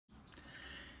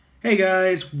Hey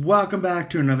guys, welcome back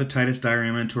to another Titus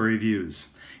diorama and ToyReviews.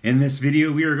 In this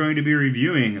video we are going to be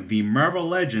reviewing the Marvel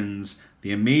Legends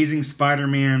The Amazing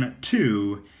Spider-Man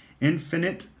 2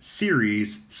 Infinite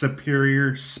Series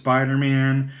Superior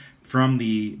Spider-Man from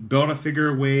the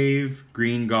Build-A-Figure Wave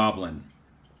Green Goblin.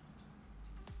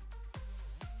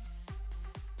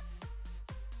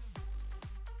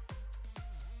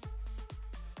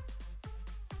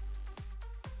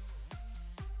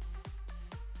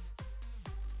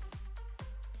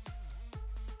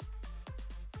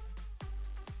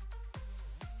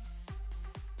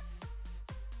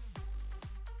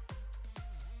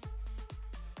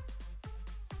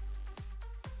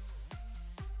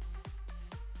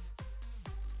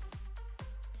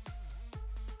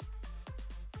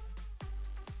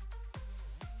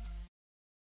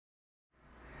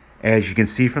 As you can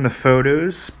see from the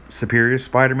photos, Superior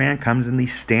Spider-Man comes in the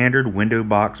standard window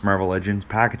box Marvel Legends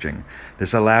packaging.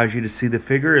 This allows you to see the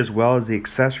figure as well as the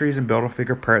accessories and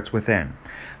Build-A-Figure parts within.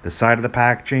 The side of the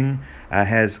packaging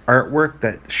has artwork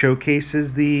that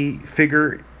showcases the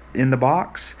figure in the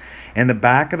box, and the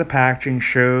back of the packaging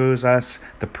shows us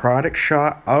the product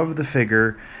shot of the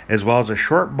figure as well as a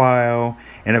short bio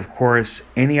and of course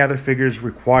any other figures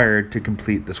required to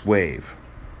complete this wave.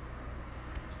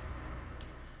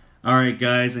 Alright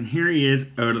guys, and here he is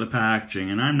out of the packaging,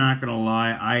 and I'm not going to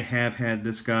lie, I have had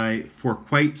this guy for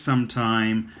quite some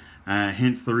time,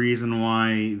 hence the reason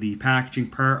why the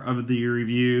packaging part of the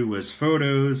review was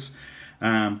photos,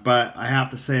 but I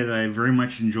have to say that I very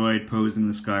much enjoyed posing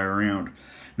this guy around.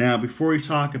 Now before we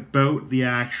talk about the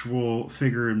actual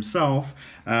figure himself,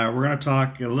 we're going to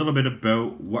talk a little bit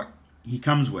about what he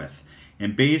comes with.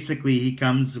 And basically he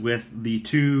comes with the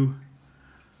two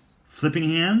flipping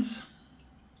hands,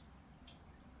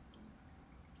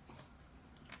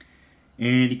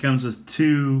 and he comes with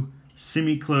two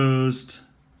semi-closed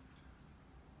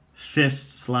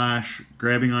fist slash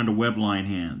grabbing onto web line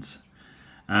hands.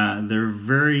 They're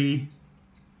very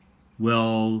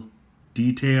well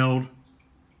detailed.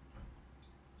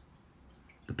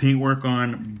 The paintwork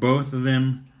on both of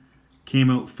them came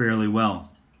out fairly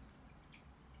well.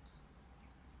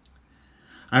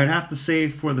 I would have to say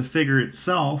for the figure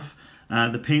itself,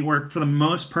 the paintwork for the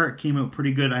most part came out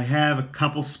pretty good. I have a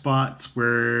couple spots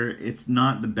where it's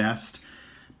not the best,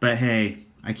 but hey,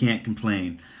 I can't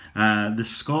complain. The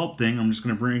sculpting, I'm just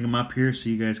going to bring him up here so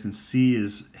you guys can see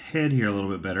his head here a little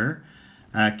bit better.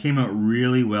 Came out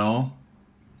really well.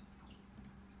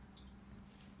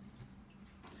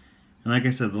 And like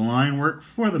I said, the line work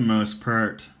for the most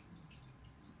part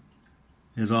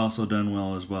is also done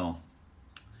well as well.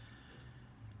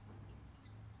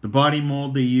 The body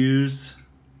mold they used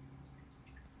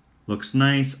looks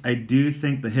nice. I do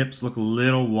think the hips look a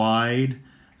little wide,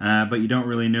 but you don't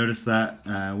really notice that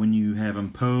when you have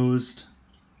them posed.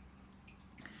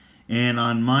 And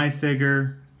on my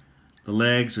figure, the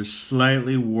legs are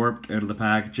slightly warped out of the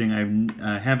packaging.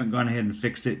 I haven't gone ahead and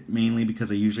fixed it, mainly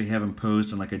because I usually have them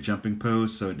posed in like a jumping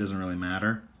pose, so it doesn't really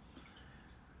matter.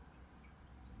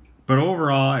 But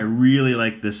overall, I really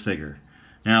like this figure.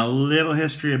 Now, a little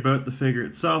history about the figure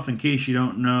itself, in case you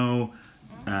don't know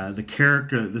the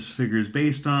character that this figure is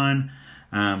based on.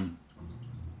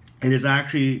 It is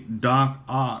actually Doc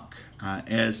Ock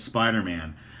as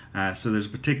Spider-Man. So there's a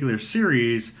particular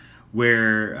series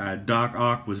where Doc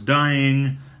Ock was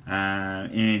dying,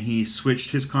 and he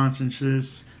switched his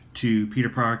consciousness to Peter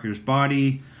Parker's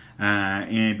body,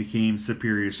 and became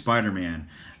Superior Spider-Man.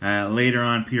 Later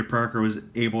on, Peter Parker was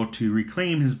able to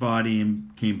reclaim his body and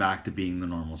came back to being the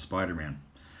normal Spider-Man.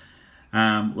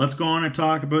 Let's go on and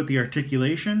talk about the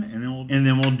articulation, and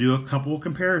then we'll do a couple of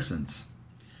comparisons.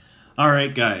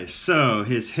 Alright guys, so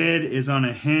his head is on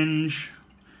a hinge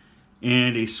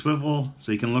and a swivel,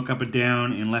 so he can look up and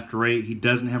down and left to right. He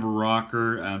doesn't have a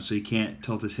rocker, so he can't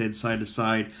tilt his head side to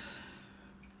side.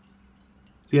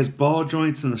 He has ball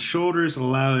joints in the shoulders that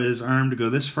allow his arm to go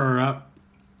this far up,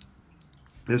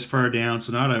 this far down,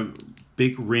 so not a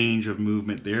big range of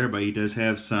movement there, but he does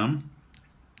have some.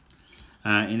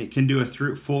 And it can do a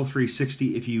full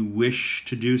 360 if you wish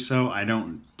to do so. I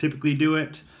don't typically do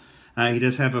it. He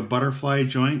does have a butterfly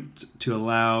joint to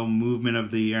allow movement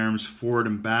of the arms forward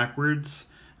and backwards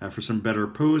for some better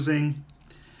posing.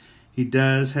 He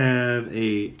does have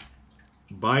a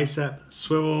bicep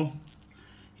swivel.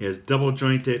 He has double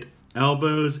jointed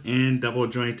elbows and double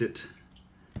jointed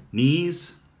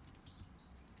knees.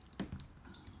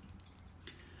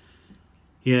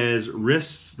 He has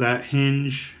wrists that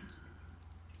hinge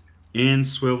and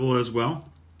swivel as well.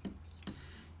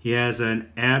 He has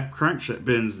an ab crunch that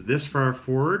bends this far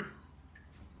forward,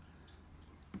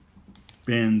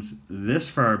 bends this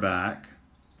far back,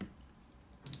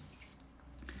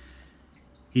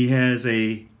 He has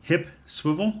a hip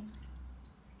swivel,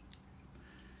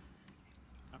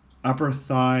 upper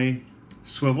thigh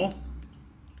swivel,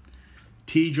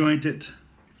 T-jointed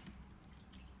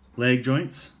leg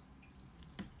joints,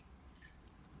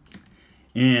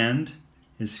 and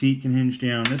his feet can hinge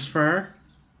down this far,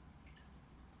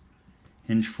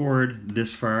 hinge forward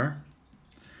this far,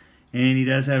 and he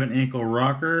does have an ankle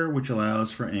rocker which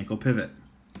allows for ankle pivot.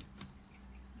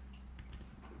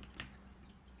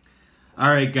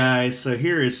 Alright guys, so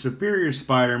here is Superior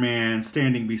Spider-Man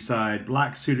standing beside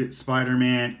black suited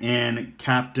Spider-Man and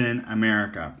Captain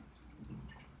America.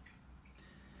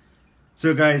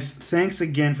 So guys, thanks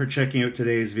again for checking out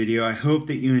today's video. I hope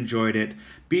that you enjoyed it.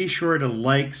 Be sure to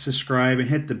like, subscribe, and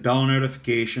hit the bell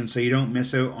notification so you don't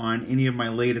miss out on any of my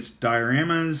latest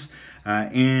dioramas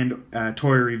and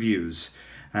toy reviews.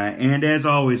 And as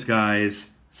always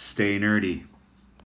guys, stay nerdy.